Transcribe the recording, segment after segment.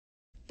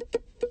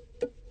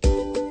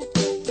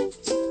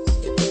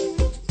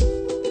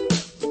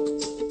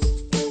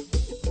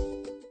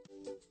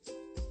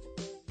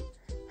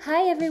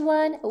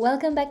everyone,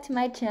 welcome back to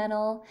my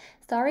channel.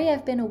 Sorry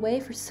I've been away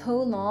for so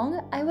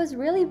long. I was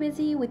really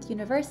busy with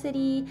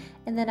university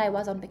and then I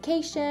was on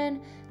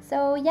vacation.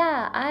 So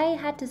yeah, I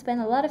had to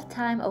spend a lot of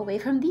time away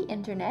from the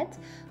internet,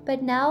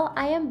 but now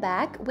I am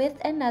back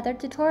with another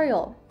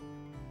tutorial.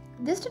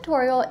 This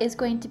tutorial is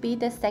going to be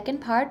the second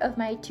part of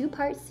my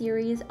two-part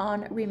series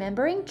on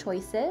remembering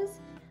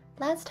choices.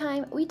 Last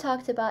time we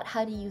talked about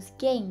how to use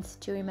gains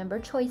to remember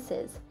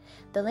choices.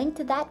 The link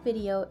to that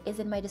video is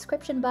in my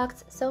description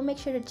box, so make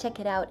sure to check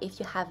it out if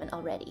you haven't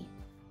already.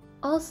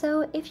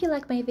 Also, if you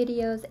like my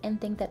videos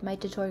and think that my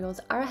tutorials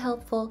are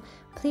helpful,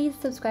 please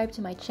subscribe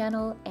to my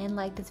channel and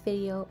like this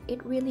video.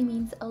 It really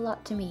means a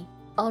lot to me.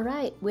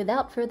 Alright,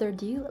 without further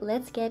ado,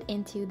 let's get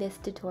into this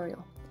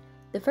tutorial.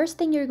 The first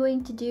thing you're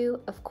going to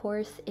do, of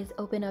course, is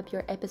open up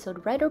your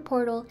episode writer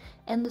portal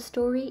and the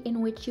story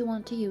in which you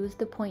want to use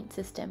the point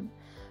system.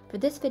 For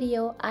this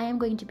video, I am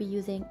going to be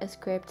using a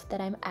script that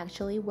I'm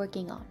actually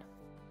working on.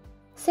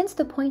 Since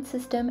the point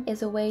system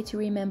is a way to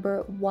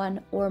remember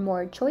one or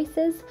more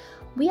choices,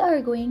 we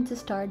are going to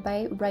start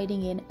by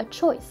writing in a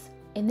choice.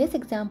 In this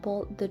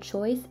example, the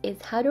choice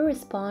is how to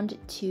respond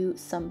to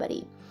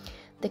somebody.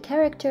 The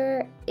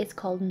character is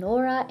called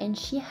Nora and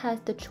she has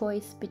the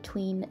choice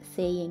between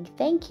saying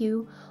thank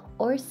you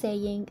or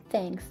saying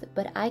thanks,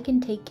 but I can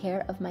take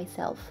care of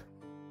myself.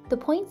 The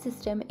point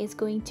system is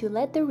going to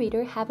let the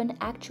reader have an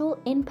actual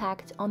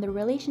impact on the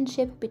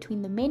relationship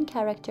between the main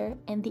character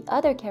and the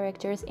other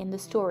characters in the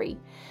story.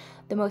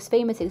 The most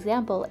famous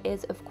example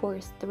is, of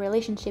course, the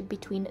relationship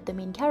between the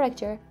main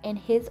character and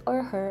his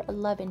or her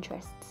love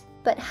interests.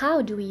 But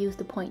how do we use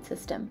the point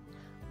system?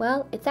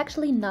 Well, it's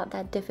actually not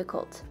that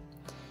difficult.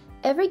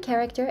 Every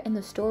character in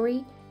the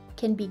story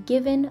can be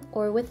given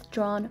or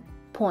withdrawn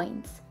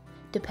points,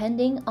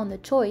 depending on the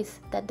choice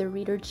that the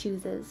reader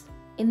chooses.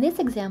 In this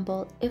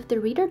example, if the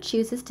reader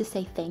chooses to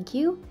say thank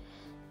you,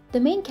 the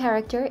main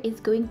character is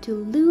going to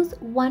lose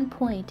 1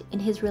 point in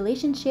his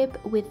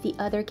relationship with the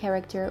other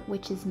character,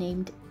 which is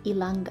named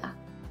Ilanga.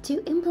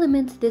 To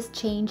implement this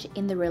change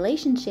in the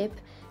relationship,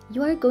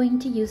 you are going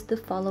to use the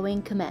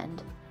following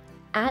command.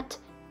 At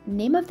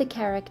name of the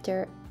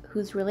character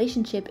whose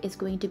relationship is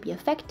going to be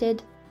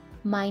affected,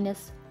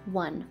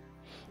 -1.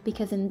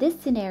 Because in this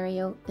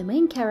scenario, the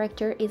main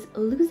character is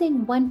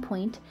losing 1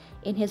 point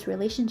in his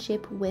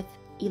relationship with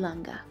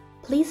Ilanga.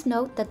 Please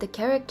note that the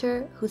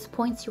character whose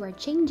points you are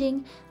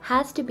changing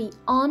has to be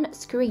on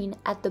screen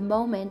at the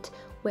moment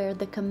where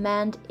the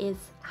command is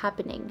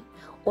happening,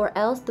 or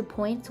else the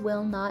points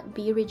will not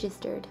be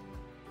registered.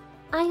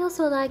 I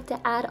also like to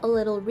add a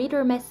little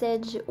reader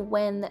message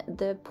when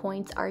the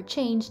points are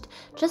changed,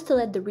 just to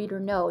let the reader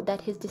know that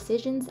his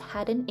decisions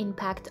had an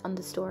impact on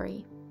the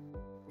story.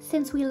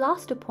 Since we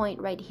lost a point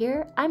right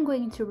here, I'm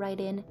going to write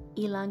in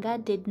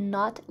Ilanga did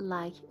not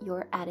like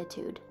your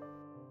attitude.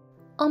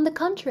 On the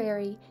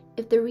contrary,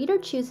 if the reader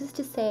chooses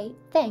to say,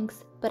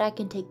 thanks, but I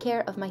can take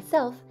care of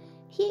myself,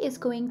 he is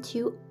going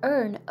to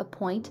earn a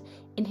point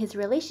in his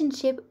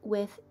relationship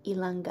with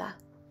Ilanga.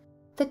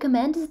 The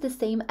command is the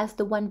same as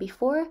the one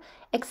before,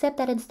 except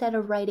that instead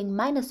of writing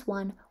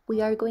 -1,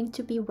 we are going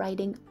to be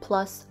writing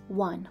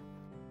 +1.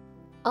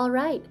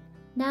 Alright,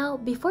 now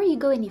before you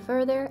go any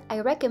further, I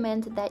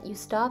recommend that you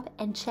stop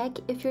and check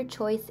if your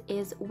choice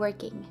is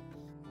working.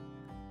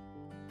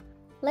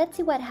 Let's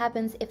see what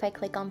happens if I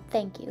click on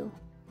thank you.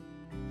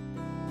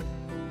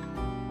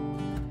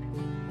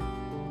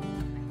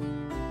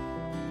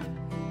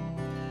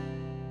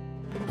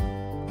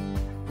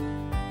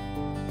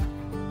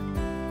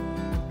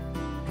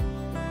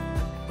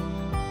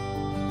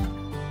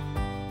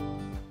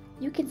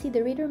 You can see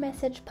the reader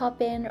message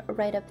pop in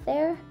right up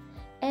there,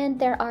 and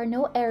there are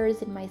no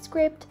errors in my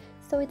script,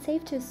 so it's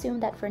safe to assume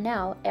that for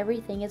now,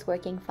 everything is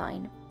working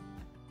fine.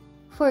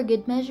 For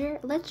good measure,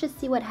 let's just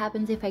see what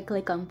happens if I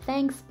click on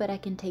thanks, but I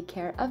can take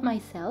care of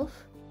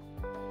myself.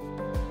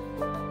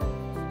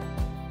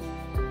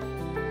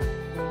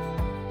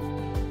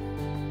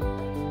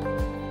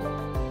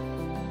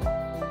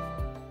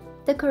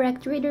 The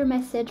correct reader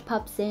message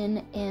pops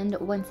in, and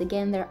once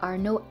again there are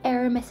no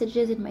error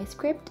messages in my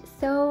script,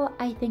 so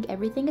I think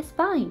everything is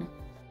fine.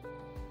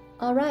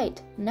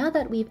 Alright, now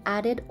that we've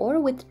added or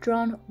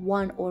withdrawn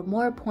 1 or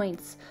more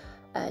points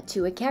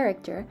to a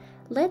character,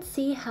 let's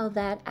see how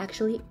that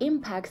actually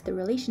impacts the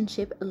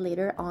relationship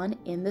later on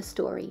in the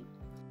story.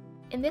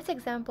 In this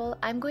example,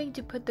 I'm going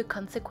to put the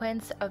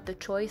consequence of the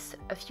choice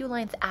a few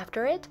lines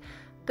after it,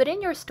 but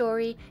in your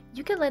story,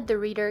 you can let the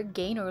reader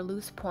gain or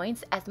lose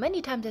points as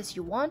many times as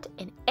you want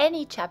in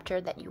any chapter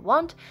that you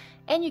want,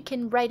 and you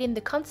can write in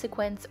the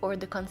consequence or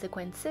the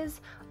consequences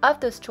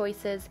of those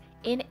choices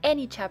in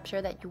any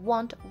chapter that you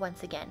want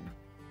once again.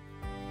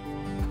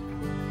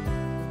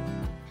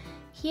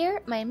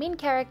 Here, my main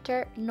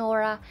character,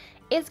 Nora,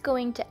 is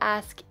going to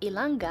ask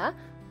Ilanga,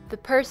 the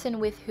person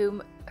with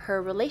whom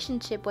her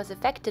relationship was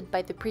affected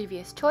by the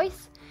previous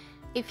choice,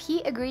 if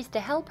he agrees to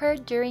help her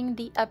during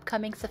the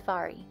upcoming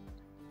safari.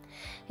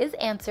 His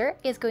answer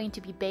is going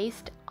to be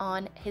based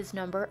on his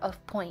number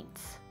of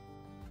points.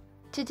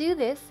 To do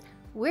this,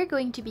 we're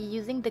going to be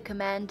using the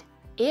command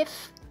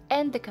if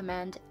and the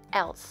command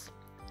else.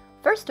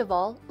 First of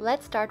all,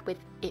 let's start with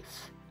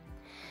if.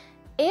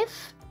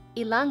 If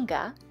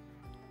Ilanga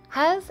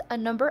has a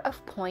number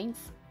of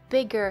points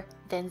bigger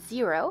than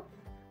 0,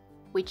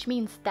 which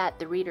means that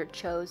the reader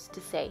chose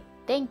to say,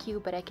 "Thank you,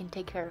 but I can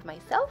take care of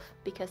myself,"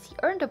 because he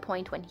earned a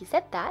point when he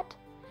said that,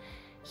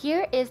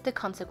 here is the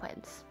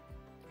consequence.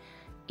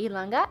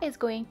 Ilanga is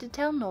going to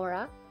tell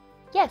Nora,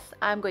 "Yes,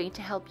 I'm going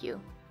to help you."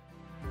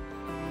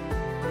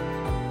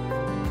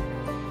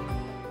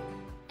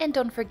 And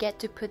don't forget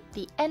to put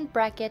the end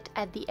bracket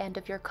at the end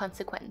of your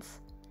consequence.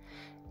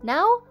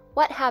 Now,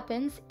 what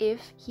happens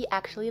if he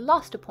actually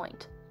lost a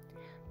point?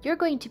 You're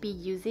going to be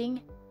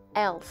using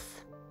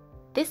else.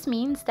 This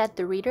means that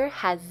the reader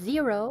has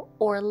 0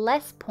 or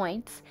less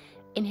points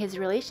in his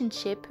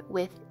relationship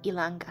with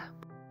Ilanga.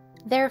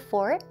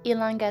 Therefore,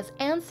 Ilanga's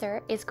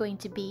answer is going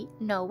to be,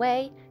 "No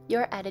way,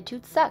 your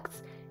attitude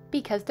sucks,"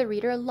 because the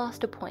reader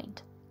lost a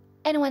point.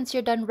 And once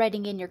you're done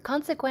writing in your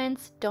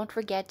consequence, don't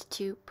forget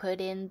to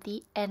put in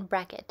the end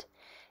bracket.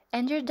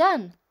 And you're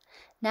done!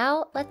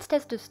 Now, let's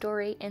test the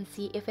story and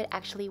see if it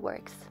actually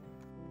works.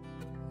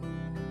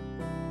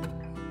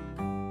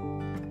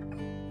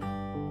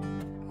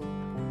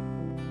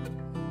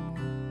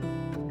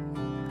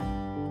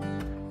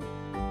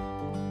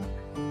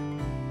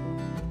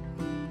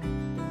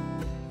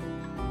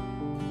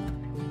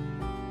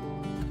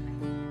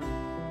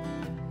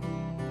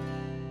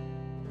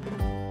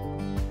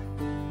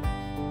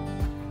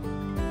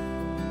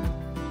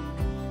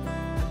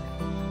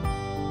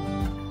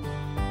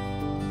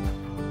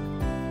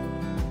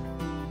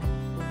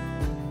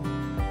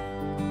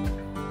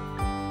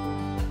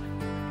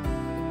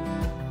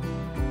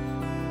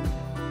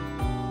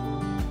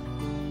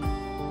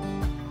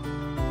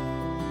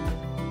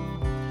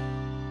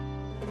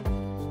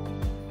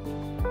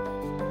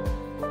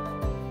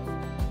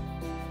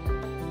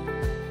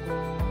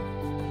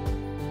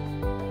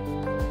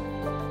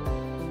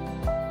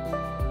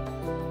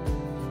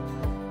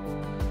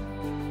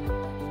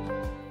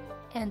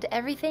 And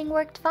everything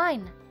worked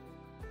fine.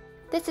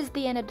 This is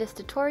the end of this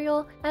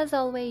tutorial. As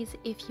always,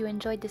 if you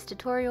enjoyed this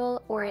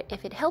tutorial or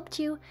if it helped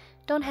you,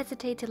 don't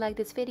hesitate to like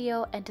this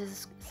video and to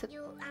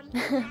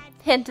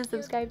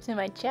subscribe to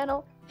my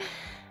channel.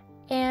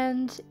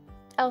 And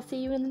I'll see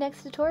you in the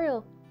next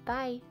tutorial.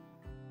 Bye!